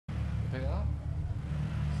pick it up?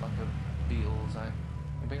 It's like a beetle or something.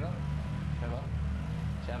 Can you pick it up? Sheva?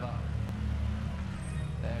 Sheva?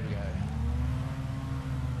 There we go.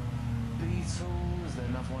 Beetle, is there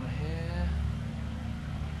another one here?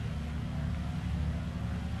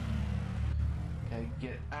 Okay,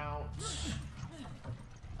 get out.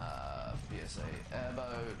 PSA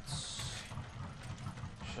airboats.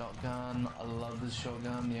 Shotgun, I love this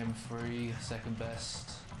shotgun, the M3, second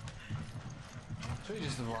best. It's really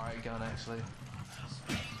just the riot gun actually.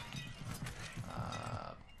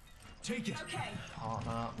 Take it. Okay.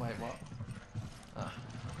 Partner, wait, what?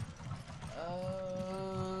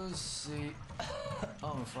 Let's see.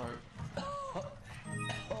 Oh, my throat.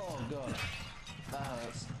 Oh god, that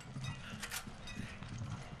hurts.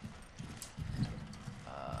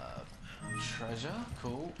 Treasure,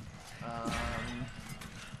 cool.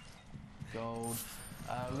 Gold.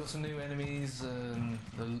 We've got some new enemies, they're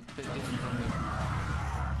a bit different from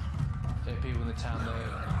the people in the town. They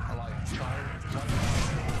are like child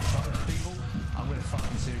people. I'm gonna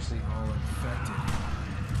fucking seriously. All infected.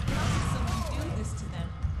 How did someone do this to them?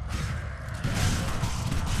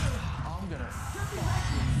 I'm gonna fucking.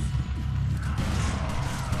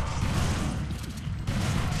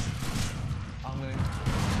 I'm gonna.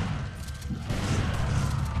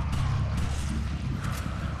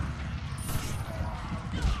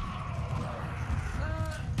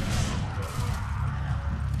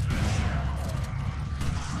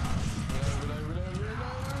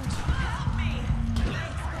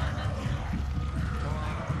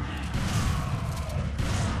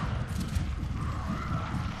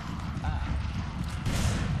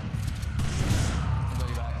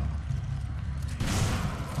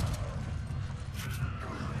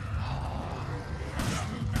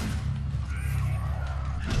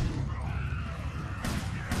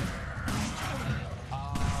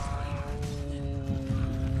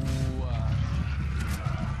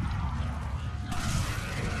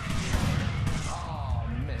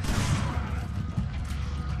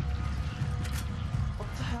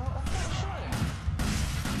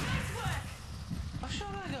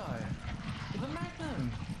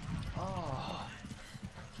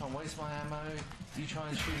 Waste my ammo. You try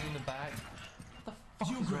and shoot me in the back. What the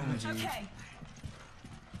fuck is wrong with you? Okay.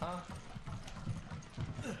 Huh?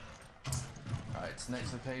 Alright,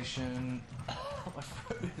 next location. My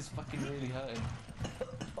throat is fucking really hurting.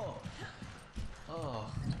 Oh.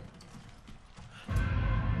 Oh.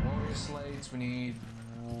 Warrior slates, we need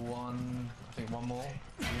one. I think one more.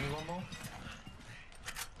 Do we need one more?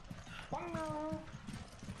 One more.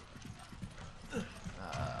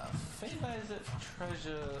 I think that is it for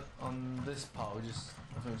treasure on this part. I think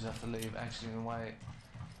we just have to leave. Actually, wait.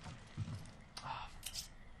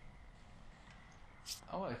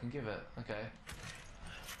 Oh, I can give it. Okay.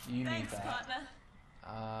 You Thanks, need that.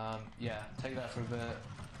 partner. Yeah, take that for a bit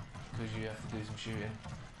because you have to do some shooting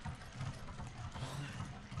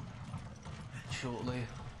shortly.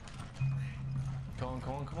 Come on,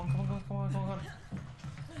 come on, come on, come on, come on, come on, come on.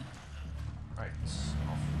 Right,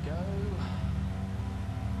 off we go.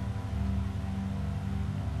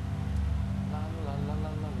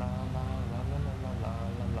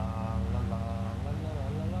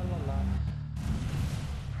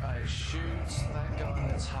 Right, shoot that guy in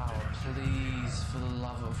the tower, please, for the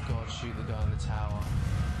love of God, shoot the guy in the tower.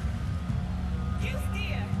 You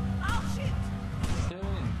steer. I'll shoot.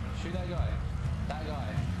 Doing, shoot that guy. That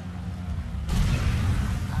guy.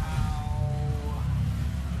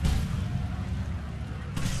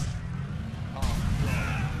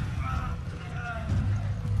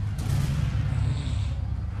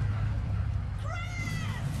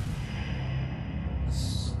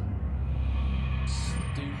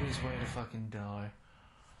 Way to fucking die.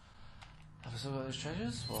 Have I still got those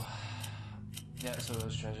treasures? Well, yeah, I still got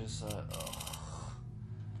those treasures, so.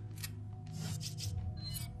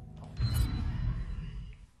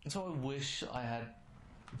 And so I wish I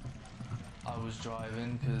was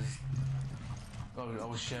driving, because. I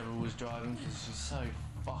wish Sheva was driving, because she's so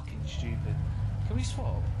fucking stupid. Can we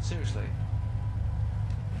swap? Seriously?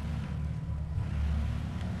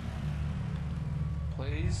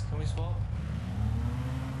 Please, can we swap?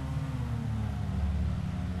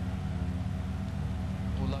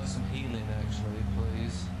 Would like some healing, actually,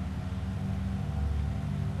 please.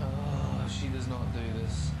 Oh, she does not do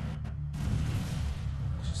this.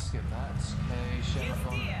 Just skip that. Okay, Sheva,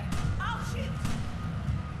 come on. I'll shoot.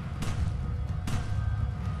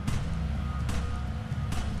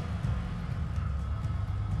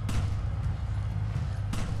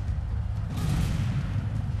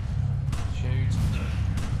 Shoot.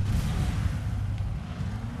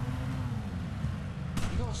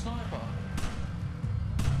 You got a sniper.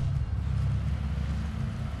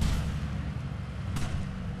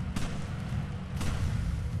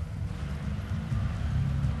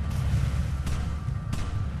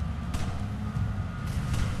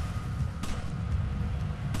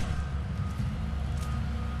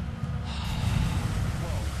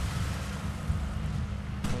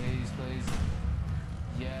 guys.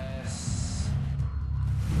 Yes.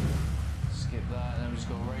 Skip that, and then we just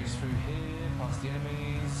got to race through here, past the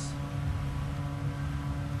enemies.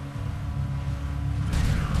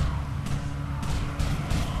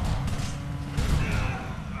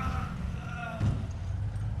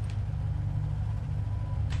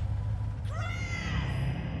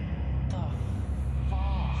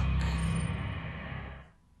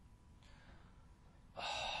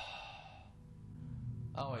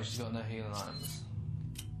 Oh wait, she's got no healing items.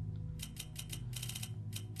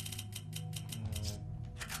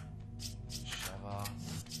 Sheva.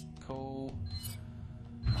 Cool.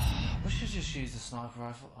 We should just use the sniper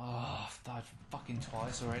rifle. Oh, I've died fucking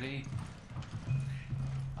twice already.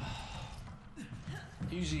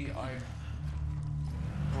 Usually I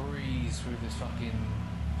breeze through this fucking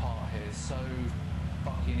part here. It's so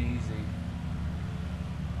fucking easy.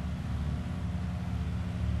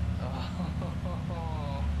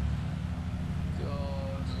 Oh,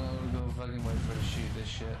 God, no, we've got to fucking wait for her to shoot this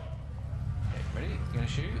shit. Okay, ready? You gonna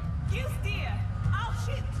shoot? You steer. I'll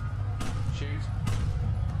shoot. Shoot.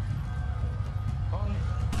 Come on.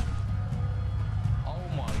 Oh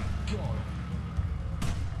my God.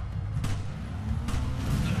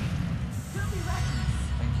 Don't be reckless.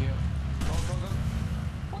 Thank you. Go, go, go.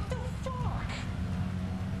 What the fuck?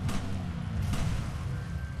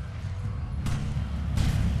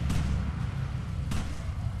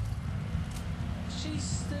 She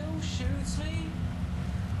still shoots me?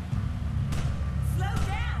 Slow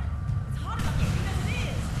down. It's hard enough to shoot as it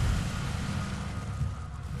is.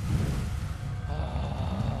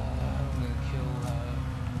 I'm gonna kill her.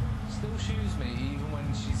 Still shoots me even when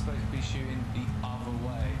she's supposed to be shooting the other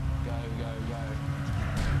way. Go, go, go.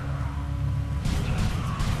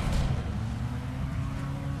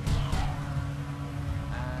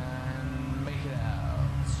 And make it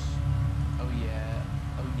out. Oh yeah.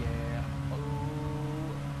 Oh yeah. Oh.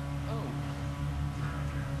 Oh.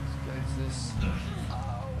 Let's go to this.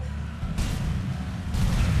 Oh.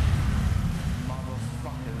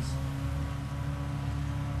 Motherfuckers.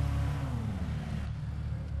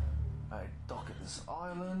 Alright, dock at this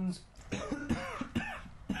island.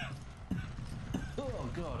 Oh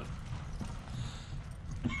God.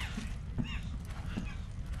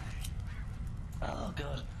 Oh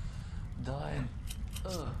God. Dying.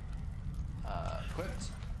 Ugh. Equipped.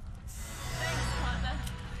 Thanks, partner.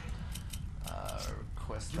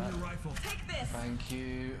 Request Give me that. the rifle. Take this. Thank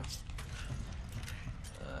you.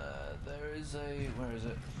 There is a... Where is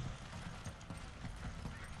it?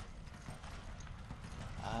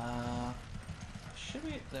 Should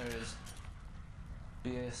we... There it is.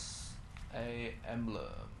 BSA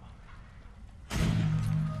emblem.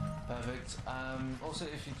 Perfect. Also,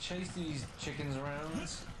 if you chase these chickens around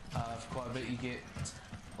for quite a bit, you get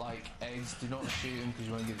like eggs. Do not shoot them because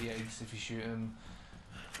you won't get the eggs if you shoot them.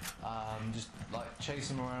 Just like chase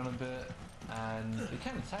them around a bit, and they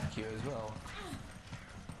can attack you as well.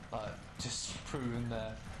 Like just proven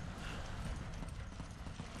there.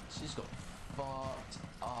 She's got fucked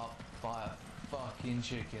up by a fucking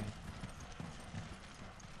chicken.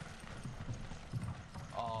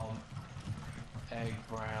 Egg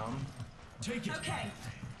brown. Take it. Okay.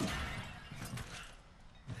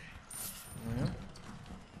 Yeah.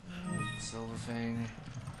 Silver thing.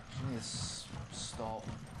 She needs to stop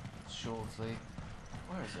shortly.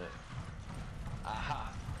 Where is it?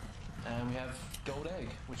 Aha! And we have gold egg,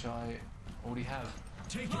 which I already have.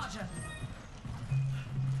 Take it. Roger.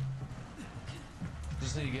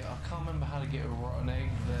 Just need to get. I can't remember how to get a rotten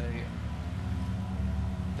egg.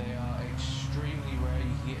 They are extremely rare. You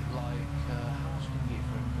can get like how much can you get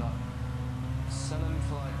for them? Like sell them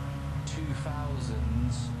for like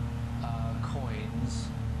 2,000 coins.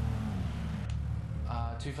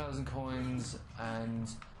 2,000 coins,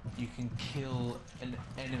 and you can kill an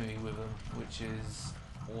enemy with them, which is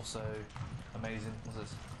also amazing. What's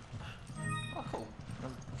this? Oh, cool.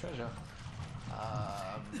 Another treasure.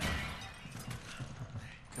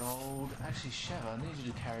 Gold. Actually, Sheva, I need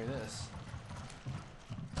you to carry this.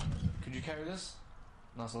 Could you carry this?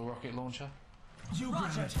 Nice little rocket launcher. You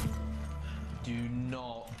grab it. Do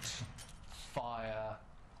not fire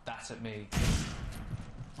that at me.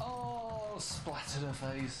 Oh, splattered her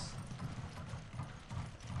face.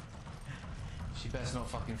 She best not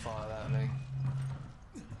fucking fire that at me.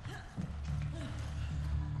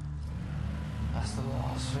 That's the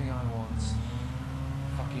last thing I want.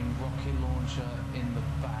 Fucking rocket launcher in the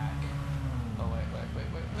back. Oh wait.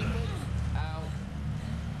 Ow.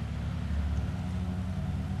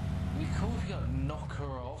 It'd be cool if you got knock her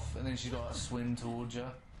off and then she got to swim towards you.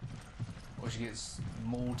 Or she gets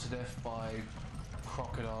mauled to death by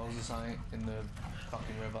crocodiles or something in the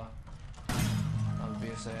fucking river. Another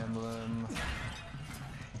BSA emblem.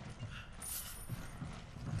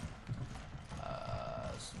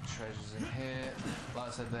 Some treasures in here. Like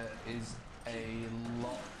I said, there is a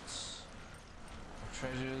lot of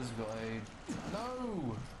treasures. We've got a...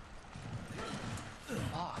 No!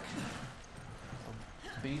 Fuck.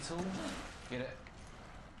 A beetle. Get it?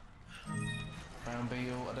 Brown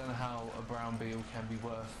beetle. I don't know how a brown beetle can be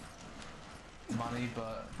worth money,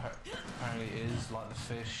 but apparently it is, like the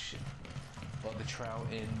fish, like the trout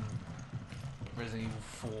in Resident Evil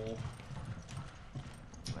 4.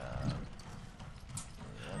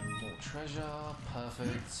 More treasure,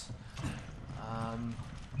 perfect.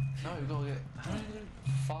 No, we've got to get, how many?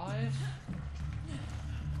 5?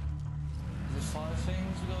 Is it 5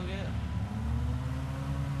 things we've got to get?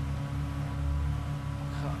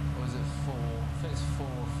 Or is it 4? I think it's 4 or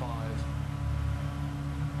 5.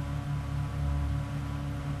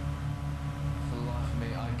 For the life of me,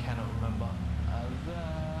 I cannot remember.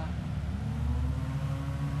 There.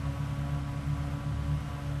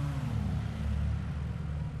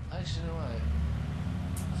 Actually, no way.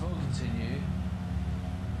 Before we continue,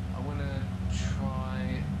 I want to try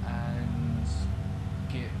and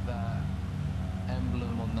get that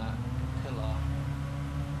emblem on that pillar.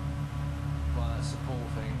 Well, that support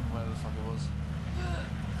thing, whatever the fuck it was.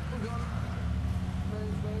 Oh god.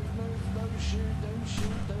 Move, don't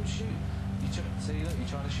shoot. See, look, you're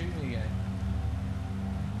trying to shoot me again.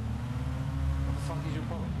 What the fuck is your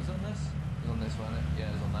problem? Was it on this? It was on this, wasn't it? Yeah,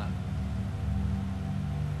 it was on that.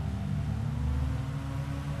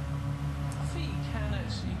 I think you can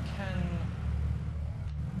actually,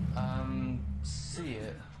 see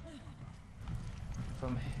it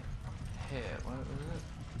from here. Where was it?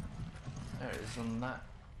 There it is on that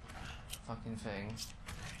fucking thing.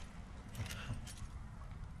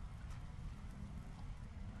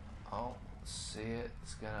 I'll see it.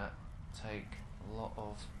 It's gonna take a lot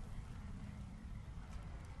of...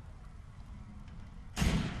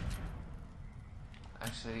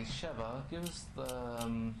 Actually, Sheva, give us the...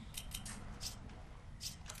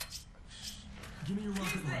 Give me your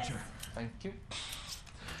rocket launcher. Thank you.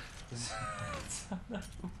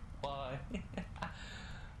 Why?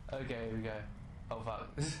 Okay, here we go. Oh fuck.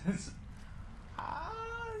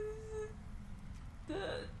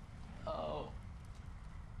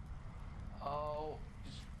 Oh,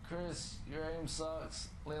 Chris, your aim sucks.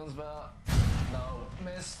 Leon's better. No,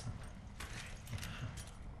 missed.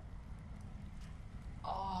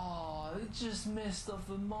 Oh, it just missed off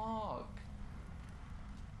the mark.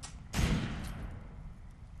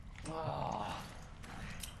 Oh,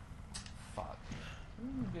 fuck.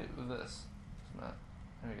 Get with this. There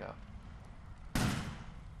we go.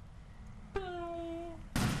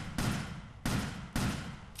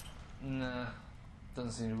 Nah,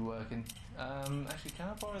 doesn't seem to be working. Actually, can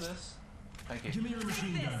I borrow this? Thank you. Give me your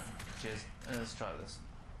machine gun. Cheers. Let's try this.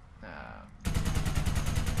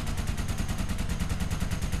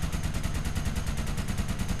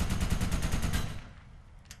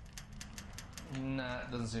 Nah,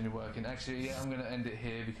 it doesn't seem to be working. Actually, yeah, I'm going to end it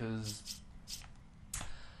here because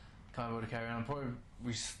can't be able to carry on. I'll probably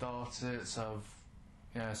restart it, so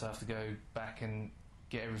so I have to go back and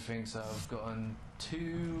get everything. So I've gotten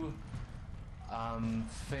 2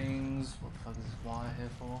 things. What the fuck is this wire here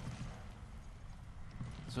for?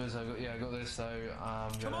 So I got this. So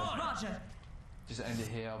I'm gonna Roger. just end it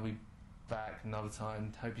here. I'll be back another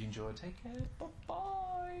time. Hope you enjoyed. Take care. Bye bye.